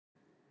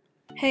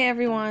Hey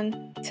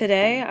everyone!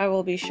 Today I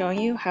will be showing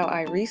you how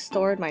I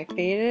restored my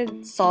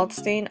faded,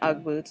 salt-stained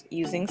UGG boots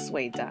using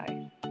suede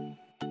dye.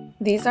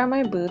 These are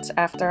my boots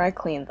after I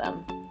cleaned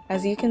them.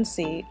 As you can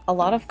see, a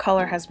lot of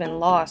color has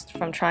been lost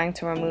from trying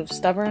to remove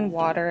stubborn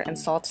water and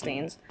salt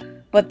stains,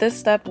 but this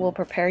step will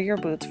prepare your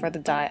boots for the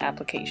dye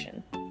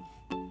application.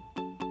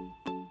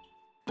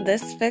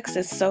 This fix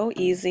is so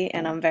easy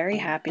and I'm very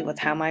happy with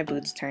how my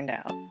boots turned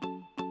out.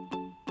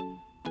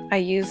 I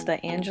used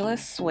the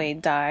Angelus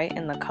suede dye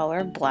in the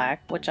color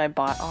black, which I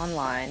bought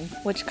online,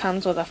 which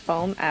comes with a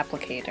foam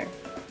applicator.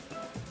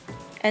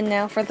 And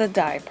now for the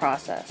dye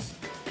process.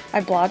 I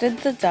blotted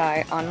the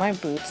dye on my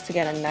boots to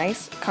get a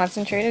nice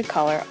concentrated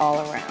color all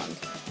around,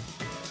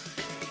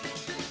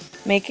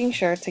 making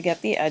sure to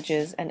get the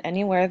edges and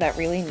anywhere that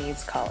really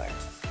needs color.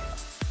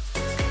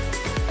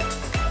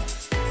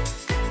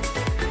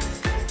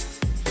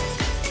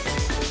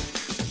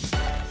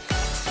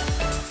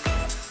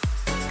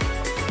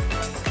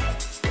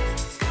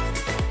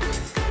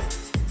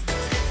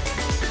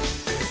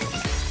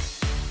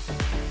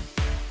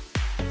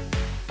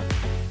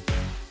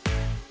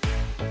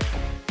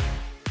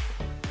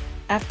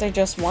 After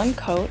just one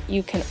coat,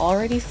 you can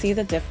already see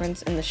the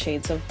difference in the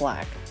shades of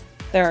black.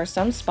 There are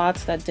some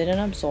spots that didn't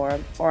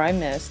absorb or I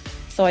missed,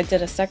 so I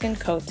did a second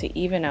coat to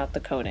even out the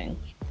coating.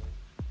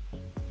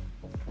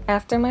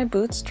 After my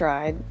boots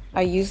dried,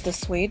 I used the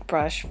suede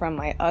brush from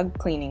my UGG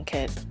Cleaning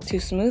Kit to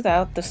smooth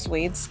out the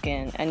suede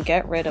skin and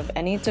get rid of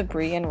any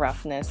debris and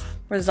roughness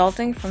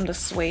resulting from the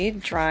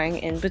suede drying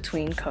in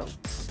between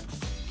coats.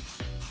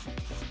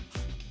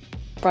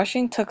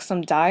 Brushing took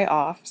some dye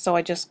off, so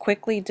I just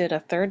quickly did a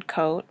third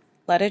coat,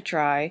 let it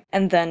dry,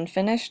 and then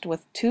finished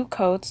with 2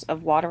 coats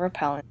of water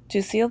repellent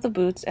to seal the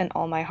boots and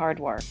all my hard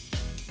work.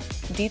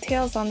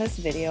 Details on this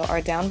video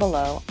are down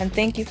below, and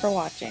thank you for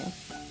watching.